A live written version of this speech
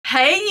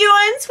Hey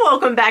Ewans,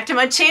 welcome back to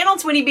my channel.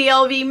 It's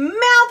WinnieBeeLV,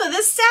 Mouth of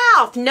the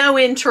South. No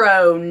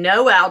intro,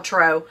 no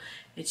outro.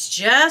 It's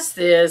just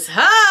this.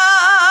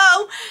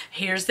 Ho!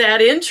 Here's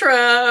that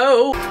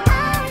intro.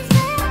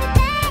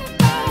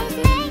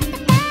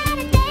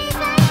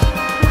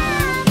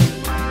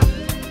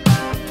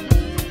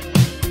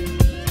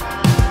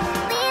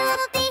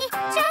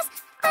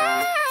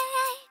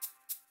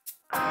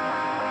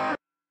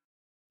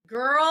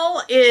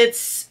 Girl,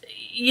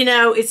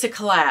 it's a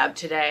collab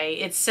today.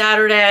 It's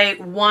Saturday.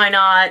 Why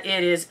not?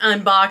 It is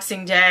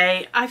unboxing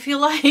day. I feel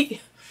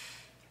like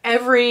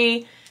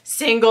every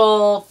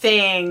single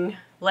thing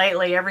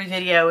lately, every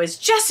video is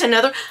just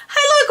another, hey,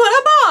 look what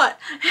I bought.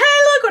 Hey,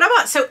 look what I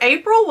bought. So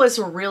April was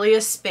really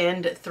a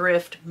spend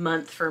thrift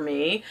month for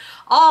me.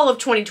 All of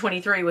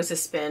 2023 was a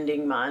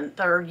spending month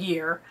or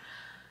year.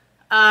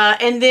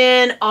 And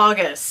then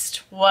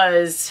August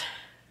was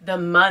the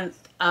month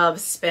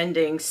of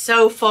spending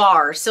so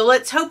far. So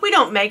let's hope we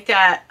don't make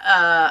that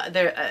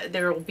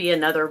there will be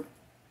another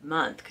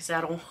month, because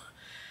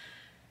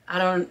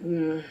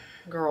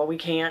girl, we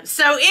can't.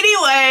 So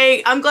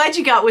anyway, I'm glad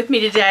you got with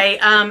me today.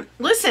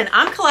 Listen,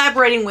 I'm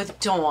collaborating with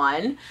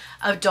Dawn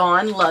of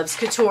Dawn Loves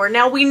Couture.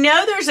 Now we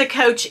know there's a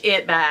Coach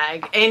It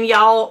bag, and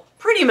y'all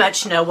pretty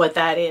much know what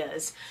that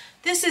is.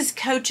 This is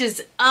Coach's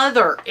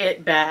other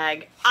It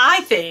bag,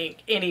 I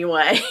think,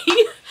 anyway.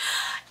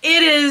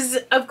 It is,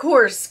 of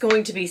course,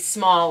 going to be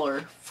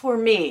smaller for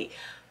me,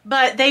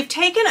 but they've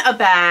taken a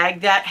bag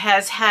that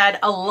has had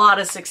a lot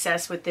of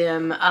success with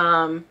them,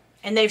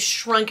 and they've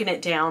shrunken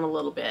it down a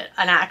little bit,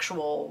 an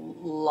actual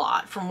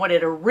lot from what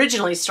it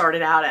originally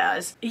started out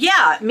as.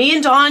 Yeah, me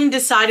and Dawn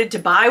decided to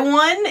buy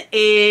one.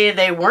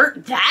 They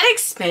weren't that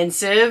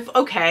expensive.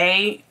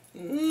 Okay,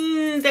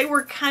 they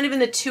were kind of in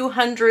the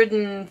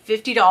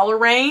 $250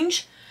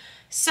 range.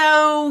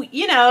 So,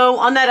 you know,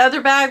 on that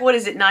other bag, what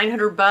is it,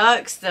 900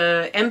 bucks?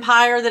 The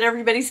Empire that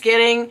everybody's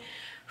getting.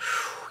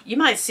 You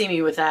might see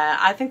me with that.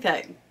 I think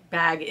that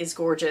bag is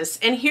gorgeous.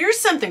 And here's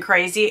something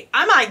crazy.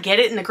 I might get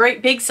it in the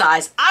great big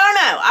size.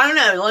 I don't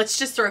know. Let's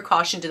just throw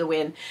caution to the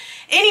wind.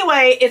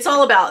 Anyway, it's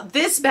all about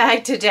this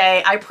bag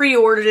today. I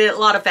pre-ordered it. A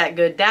lot of fat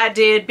good that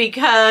did,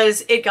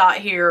 because it got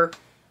here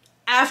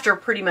after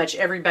pretty much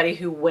everybody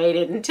who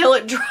waited until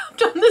it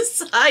dropped on the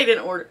site and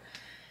ordered.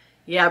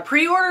 Yeah,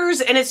 pre-orders,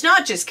 and it's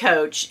not just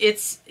Coach.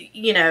 It's,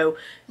 you know,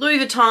 Louis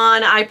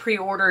Vuitton. I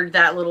pre-ordered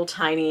that little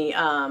tiny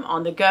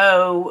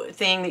OnTheGo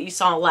thing that you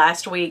saw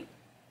last week,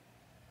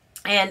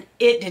 and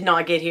it did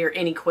not get here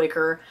any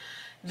quicker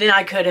than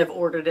I could have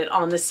ordered it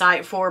on the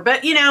site for.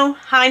 But, you know,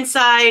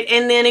 hindsight,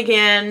 and then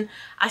again,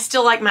 I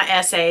still like my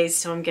essays,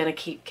 so I'm going to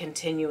keep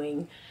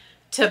continuing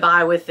to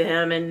buy with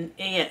them, and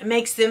it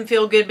makes them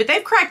feel good. But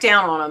they've cracked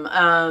down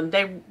on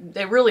them.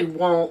 They really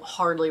won't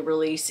hardly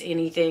release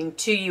anything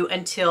to you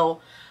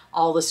until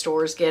all the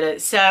stores get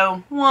it.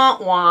 So wah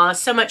wah,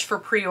 so much for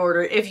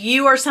pre-order. If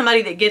you are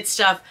somebody that gets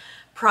stuff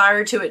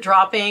prior to it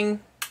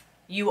dropping,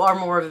 you are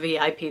more of a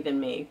VIP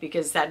than me,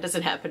 because that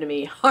doesn't happen to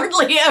me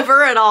hardly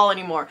ever at all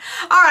anymore.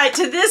 All right,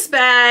 to this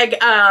bag.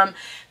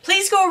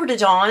 Please go over to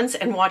Dawn's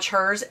and watch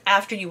hers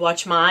after you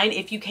watch mine.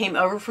 If you came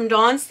over from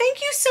Dawn's,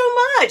 thank you so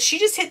much. She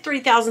just hit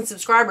 3,000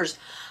 subscribers.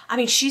 I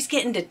mean, she's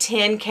getting to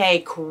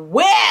 10K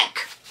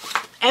quick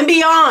and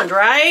beyond,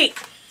 right?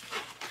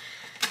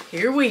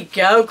 Here we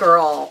go,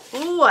 girl.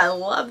 Ooh, I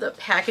love the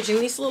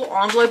packaging. These little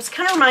envelopes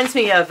kind of reminds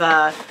me of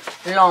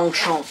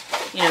Longchamp.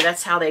 You know,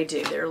 that's how they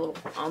do their little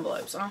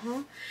envelopes.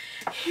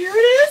 Here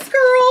it is,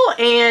 girl.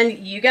 And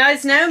you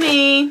guys know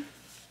me.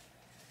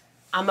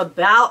 I'm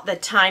about the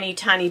tiny,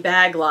 tiny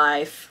bag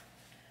life,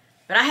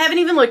 but I haven't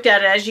even looked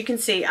at it. As you can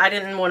see, I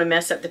didn't want to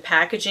mess up the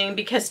packaging,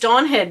 because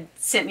Dawn had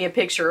sent me a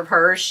picture of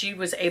hers. She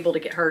was able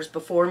to get hers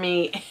before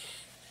me.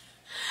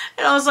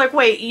 And I was like,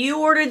 wait,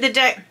 you ordered the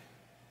day?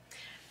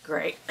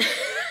 Great.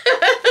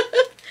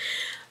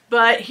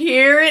 But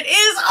here it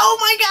is. Oh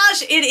my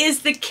gosh. It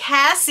is the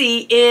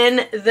Cassie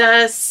in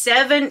the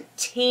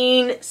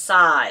 17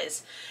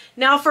 size.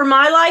 Now, for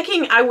my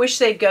liking, I wish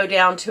they'd go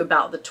down to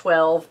about the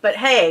 12, but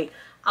hey,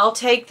 I'll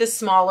take the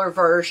smaller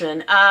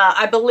version.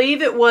 I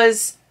believe it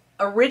was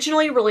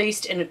originally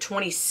released in a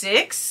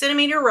 26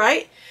 centimeter,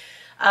 right?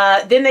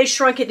 Then they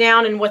shrunk it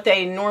down, and what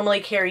they normally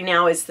carry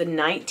now is the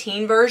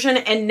 19 version.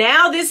 And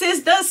now this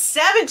is the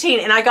 17,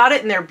 and I got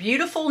it in their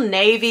beautiful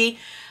navy.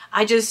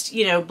 I just,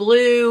 you know,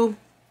 blue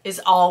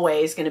is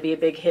always going to be a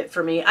big hit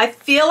for me. I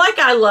feel like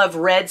I love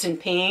reds and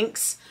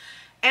pinks,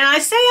 and I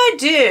say I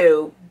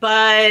do,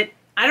 but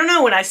I don't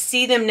know, when I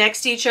see them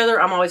next to each other,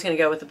 I'm always going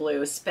to go with the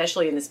blue,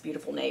 especially in this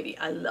beautiful navy.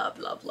 I love,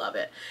 love, love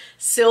it.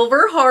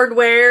 Silver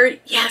hardware.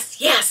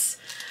 Yes, yes.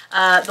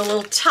 The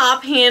little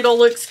top handle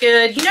looks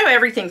good. You know,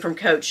 everything from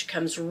Coach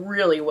comes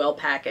really well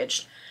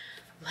packaged.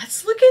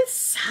 Let's look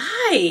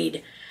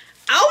inside.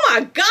 Oh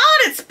my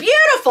God, it's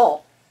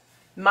beautiful.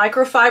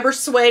 Microfiber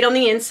suede on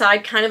the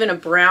inside, kind of in a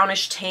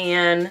brownish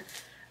tan.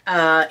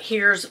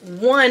 Here's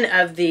one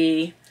of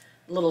the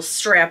little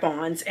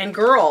strap-ons, and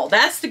girl,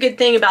 that's the good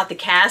thing about the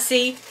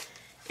Cassie,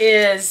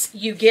 is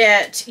you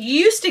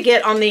used to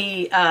get on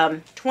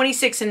the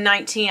 26 and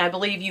 19, I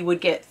believe you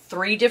would get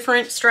 3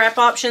 different strap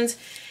options.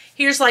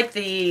 Here's like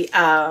the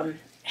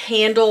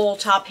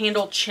top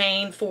handle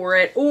chain for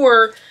it,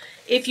 or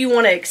if you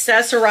want to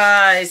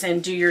accessorize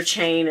and do your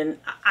chain, and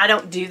I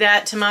don't do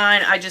that to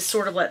mine. I just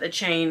sort of let the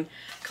chain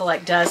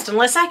collect dust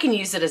unless I can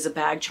use it as a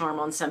bag charm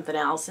on something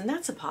else, and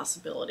that's a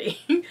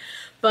possibility.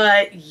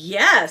 But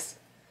yes,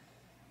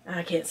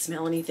 I can't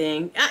smell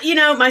anything. You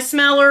know, my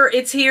smeller,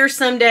 it's here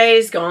some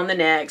days, gone the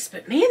next.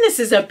 But man, this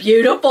is a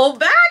beautiful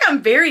bag.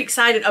 I'm very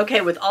excited. Okay,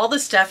 with all the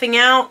stuffing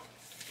out,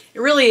 it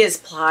really is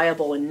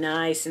pliable and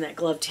nice in that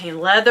glove tan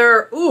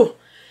leather. Ooh,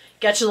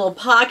 got your little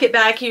pocket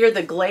back here.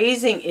 The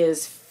glazing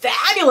is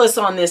fabulous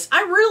on this.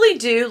 I really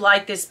do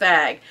like this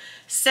bag.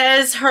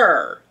 Says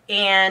her.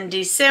 In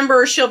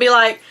December, she'll be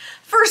like,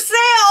 for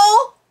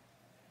sale.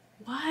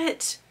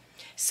 What?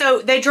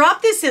 So they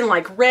dropped this in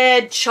like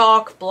red,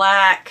 chalk,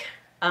 black.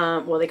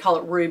 Well, they call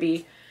it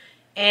ruby.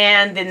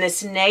 And then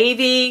this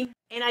navy.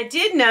 And I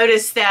did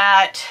notice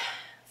that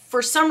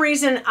for some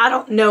reason, I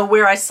don't know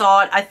where I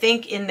saw it. I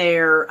think in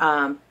their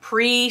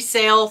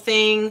pre-sale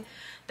thing,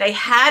 they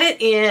had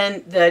it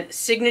in the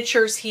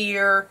signatures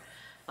here,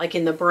 like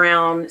in the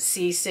brown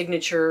C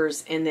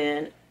signatures, and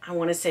then I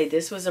want to say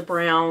this was a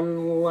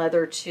brown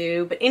leather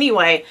too. But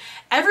anyway,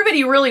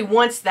 everybody really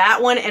wants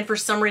that one, and for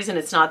some reason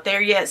it's not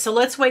there yet. So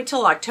let's wait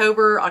till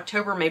October.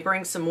 October may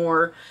bring some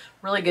more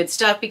really good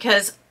stuff,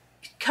 because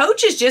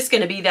Coach is just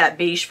going to be that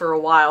biche for a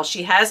while.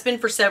 She has been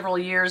for several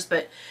years,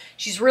 but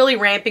she's really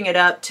ramping it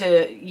up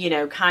to, you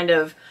know, kind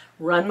of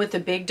run with the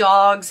big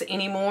dogs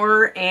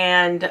anymore,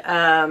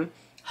 and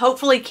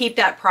hopefully keep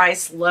that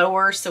price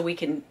lower so we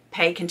can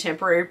pay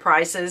contemporary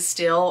prices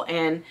still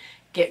and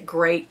get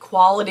great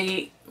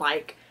quality,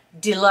 like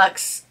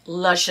deluxe,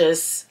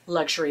 luscious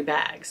luxury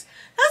bags.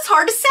 That's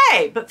hard to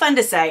say, but fun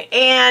to say.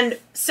 And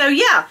so,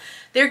 yeah,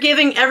 they're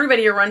giving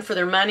everybody a run for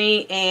their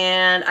money,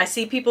 and I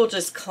see people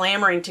just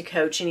clamoring to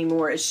Coach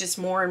anymore. It's just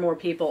more and more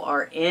people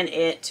are in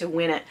it to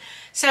win it.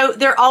 So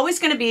they're always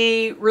going to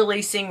be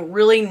releasing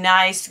really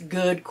nice,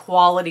 good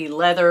quality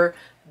leather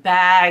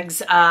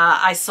bags.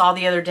 I saw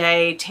the other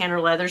day Tanner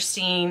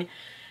Leatherstein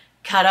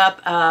cut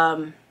up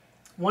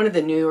one of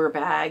the newer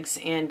bags,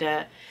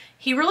 and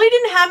he really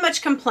didn't have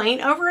much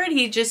complaint over it.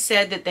 He just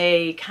said that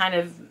they kind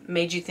of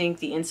made you think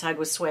the inside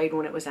was suede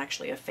when it was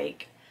actually a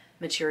fake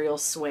material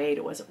suede.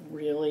 It wasn't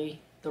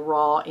really the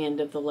raw end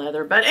of the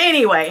leather. But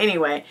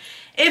anyway,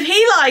 if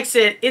he likes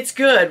it, it's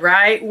good,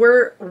 right?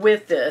 We're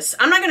with this.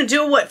 I'm not going to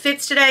do what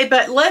fits today,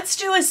 but let's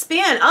do a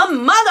spin. A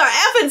mother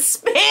effing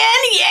spin,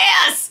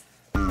 yes!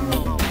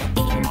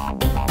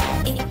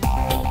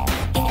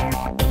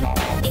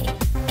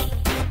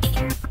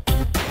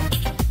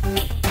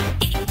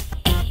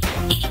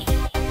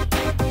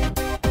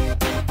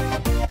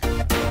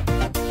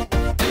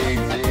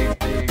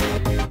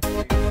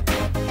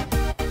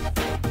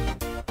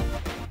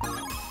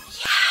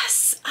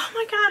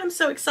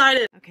 So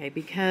excited. Okay,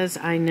 because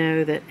I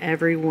know that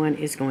everyone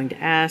is going to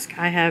ask,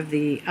 I have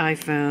the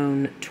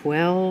iPhone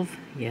 12.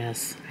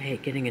 Yes, I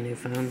hate getting a new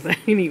phone, but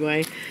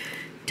anyway,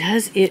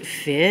 does it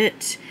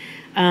fit?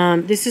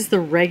 This is the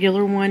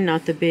regular one,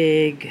 not the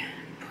big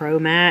Pro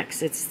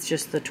Max. It's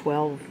just the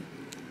 12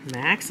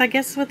 Max, I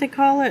guess is what they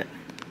call it.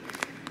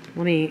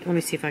 Let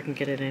me see if I can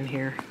get it in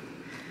here.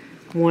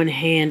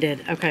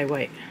 One-handed. Okay,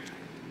 wait.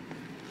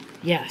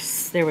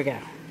 Yes, there we go.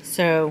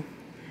 So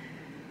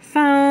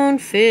phone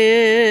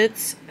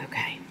fits.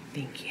 Okay,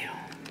 thank you.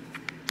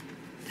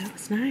 That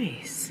was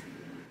nice.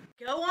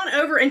 Go on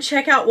over and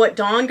check out what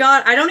Dawn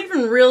got. I don't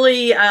even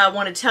really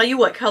want to tell you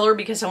what color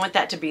because I want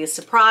that to be a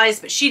surprise,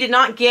 but she did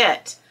not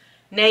get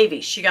navy.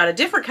 She got a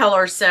different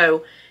color,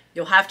 so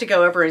you'll have to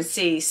go over and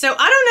see. So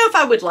I don't know if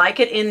I would like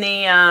it in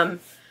the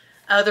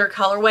other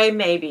colorway,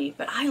 maybe,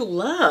 but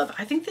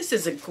I think this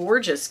is a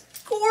gorgeous,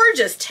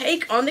 gorgeous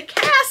take on the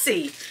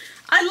Cassie.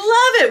 I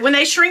love it when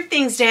they shrink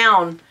things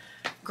down.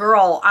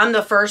 Girl, I'm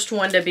the first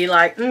one to be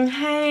like,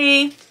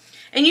 hey.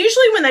 And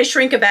usually when they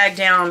shrink a bag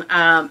down,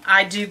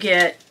 I do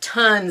get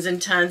tons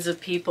and tons of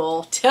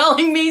people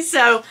telling me.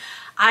 So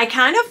I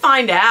kind of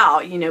find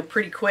out, you know,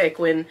 pretty quick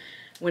when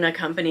a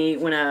company,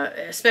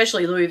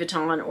 especially Louis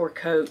Vuitton or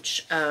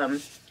Coach,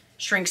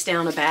 shrinks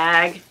down a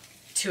bag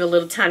to a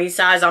little tiny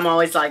size. I'm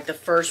always like the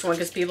first one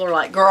because people are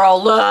like,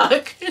 girl,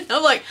 look.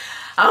 I'm like,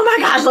 oh my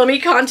God, let me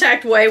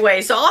contact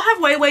Weiwei. So I'll have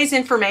Weiwei's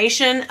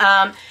information.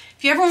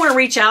 If you ever want to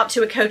reach out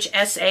to a Coach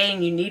SA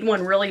and you need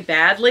one really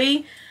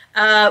badly,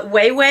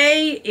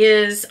 Weiwei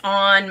is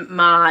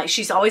on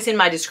she's always in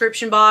my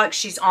description box.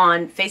 She's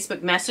on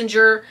Facebook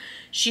Messenger.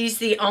 She's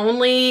the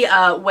only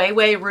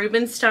Weiwei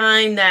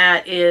Rubenstein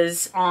that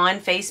is on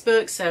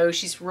Facebook, so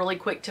she's really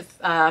quick to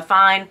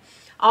find.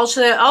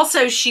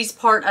 Also, she's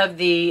part of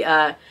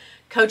the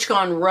Coach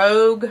Gone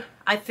Rogue,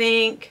 I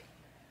think.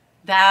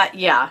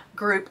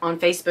 Group on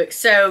Facebook.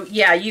 So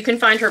yeah, you can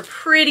find her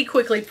pretty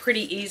quickly,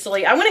 pretty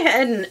easily. I went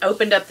ahead and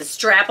opened up the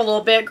strap a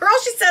little bit. Girl,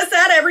 she says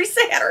that every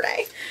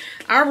Saturday.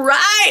 All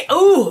right.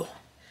 Ooh,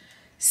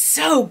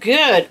 so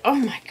good. Oh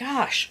my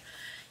gosh.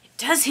 It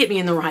does hit me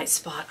in the right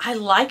spot. I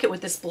like it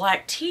with this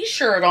black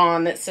t-shirt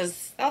on that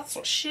says, that's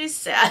what she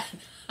said.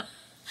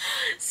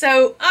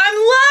 So I'm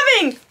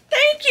loving,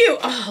 thank you.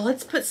 Oh,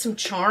 let's put some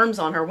charms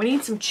on her. We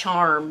need some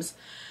charms.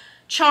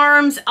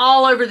 Charms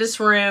all over this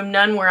room,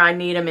 none where I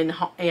need them in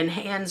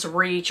hands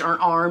reach or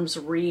arms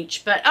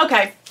reach. But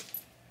okay,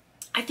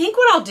 I think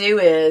what I'll do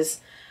is,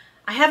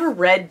 I have a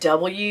red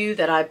W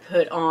that I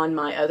put on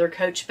my other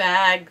Coach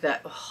bag,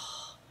 that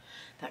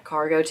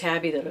cargo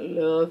tabby that I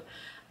love.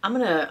 I'm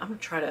gonna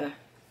try to,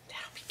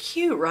 that'll be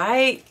cute,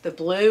 right? The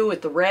blue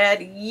with the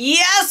red.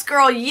 Yes,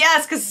 girl,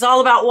 yes, because it's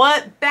all about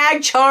what?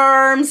 Bag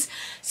charms.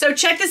 So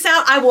check this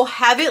out. I will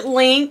have it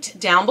linked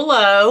down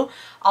below.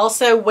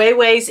 Also,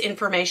 Weiwei's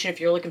information if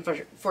you're looking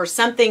for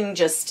something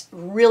just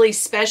really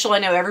special. I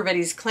know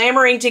everybody's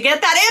clamoring to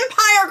get that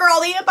Empire,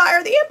 girl, the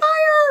Empire, the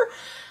Empire.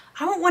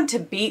 I don't want to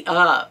beat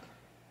up.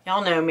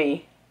 Y'all know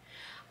me.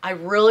 I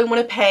really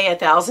want to pay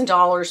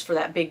 $1,000 for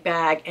that big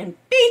bag and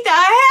beat the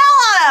hell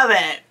out of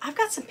it. I've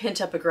got some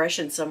pent-up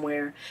aggression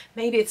somewhere.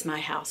 Maybe it's my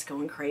house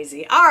going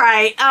crazy. All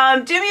right,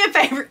 do me a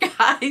favor,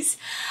 guys.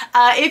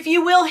 If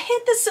you will,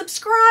 hit the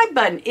subscribe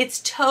button. It's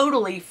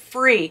totally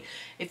free.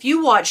 If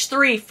you watch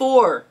 3,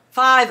 4,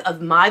 5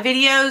 of my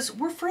videos,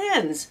 we're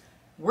friends.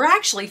 We're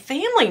actually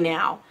family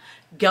now.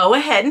 Go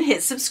ahead and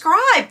hit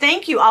subscribe.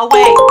 Thank you. I'll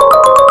wait.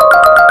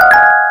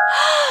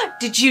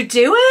 Did you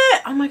do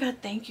it? Oh my God,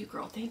 thank you,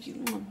 girl. Thank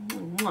you.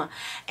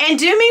 And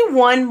do me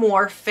one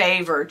more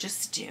favor.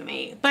 Just do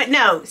me. But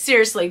no,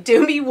 seriously,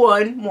 do me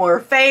one more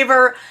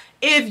favor.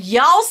 If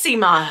y'all see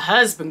my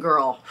husband,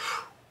 girl,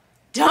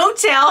 don't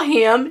tell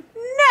him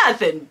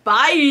nothing.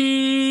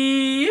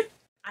 Bye.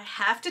 I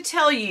have to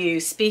tell you,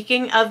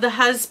 speaking of the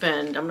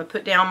husband, I'm going to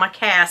put down my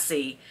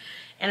Cassie.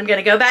 And I'm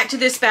going to go back to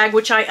this bag,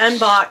 which I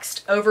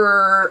unboxed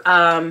over,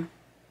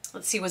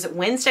 let's see, was it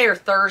Wednesday or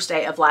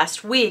Thursday of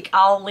last week?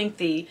 I'll link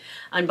the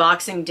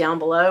unboxing down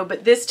below.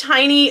 But this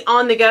tiny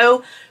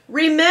On-The-Go,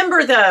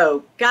 remember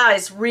though,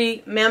 guys,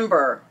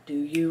 remember. Do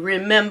you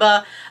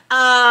remember?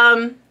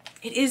 It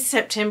is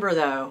September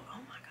though.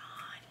 Oh my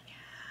God,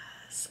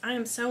 yes. I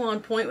am so on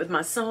point with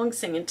my song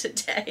singing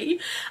today.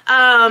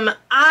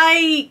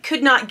 I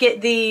could not get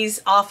these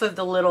off of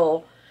the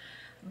little,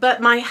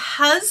 but my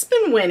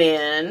husband went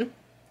in,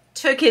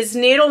 took his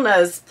needle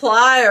nose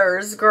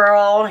pliers,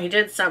 girl. He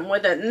did something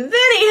with it. And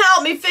then he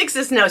helped me fix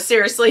this. No,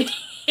 seriously.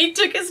 He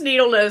took his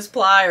needle nose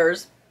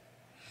pliers.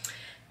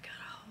 Got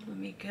a hold of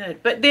me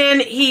good. But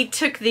then he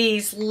took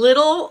these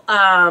little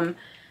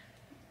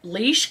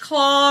leash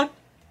claw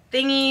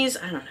thingies.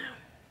 I don't know.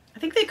 I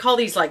think they call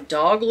these like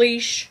dog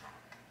leash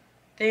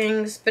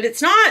things. But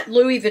it's not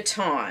Louis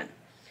Vuitton.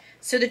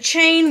 So the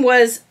chain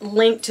was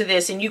linked to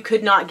this and you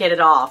could not get it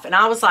off. And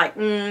I was like,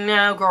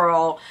 no,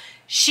 girl.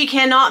 She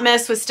cannot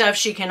mess with stuff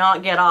she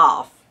cannot get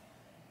off.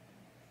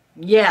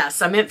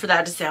 Yes, I meant for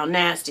that to sound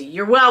nasty.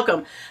 You're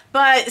welcome.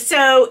 But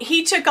so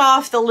he took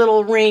off the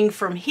little ring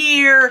from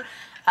here,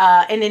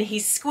 and then he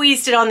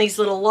squeezed it on these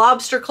little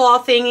lobster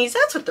claw thingies.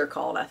 That's what they're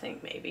called, I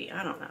think, maybe.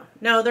 I don't know.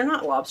 No, they're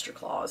not lobster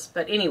claws.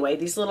 But anyway,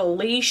 these little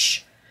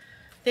leash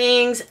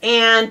things,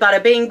 and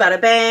bada bing, bada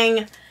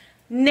bang.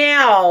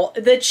 Now,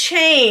 the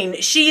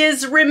chain, she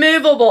is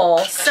removable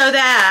so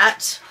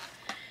that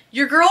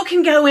your girl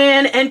can go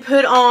in and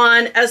put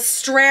on a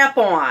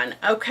strap-on,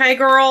 okay,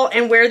 girl,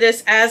 and wear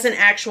this as an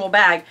actual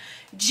bag.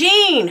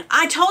 Jean,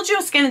 I told you I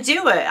was going to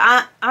do it.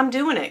 I'm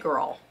doing it,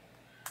 girl.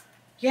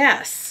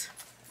 Yes.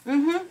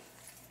 When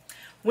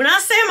I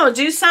say I'm going to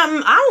do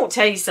something, I won't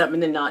tell you something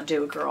and then not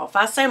do it, girl. If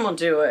I say I'm going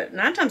to do it,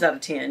 9 times out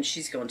of 10,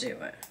 she's going to do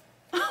it.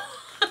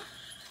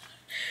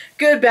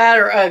 Good, bad,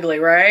 or ugly,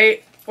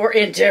 right? Or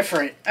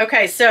indifferent.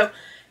 Okay, so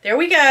there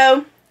we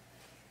go.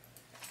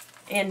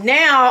 And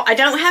now I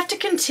don't have to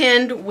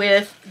contend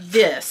with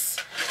this,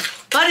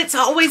 but it's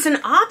always an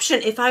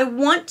option if I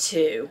want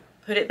to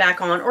put it back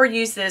on or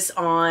use this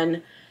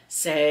on,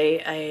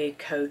 say, a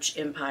Coach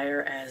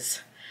Empire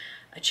as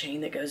a chain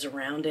that goes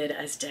around it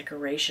as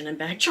decoration and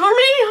bag charming.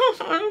 I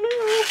don't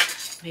know.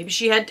 Maybe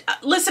she had,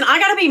 listen, I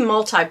got to be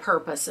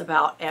multi-purpose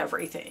about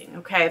everything,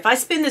 okay? If I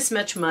spend this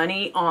much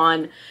money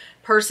on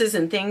purses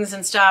and things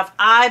and stuff,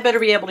 I better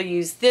be able to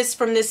use this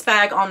from this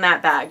bag on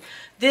that bag.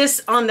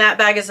 This on that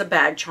bag is a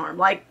bag charm.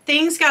 Like,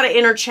 things got to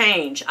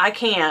interchange. I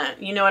can't,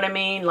 you know what I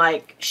mean?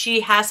 Like,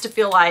 she has to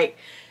feel like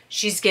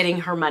she's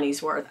getting her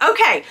money's worth.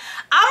 Okay,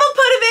 I'm going to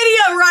put a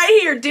video right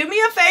here. Do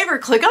me a favor.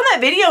 Click on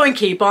that video and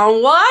keep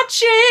on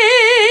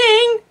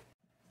watching.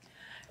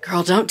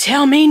 Girl, don't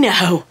tell me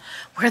no.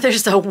 Where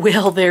there's a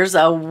will, there's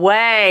a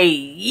way.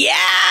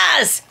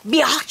 Yes!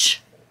 Biatch!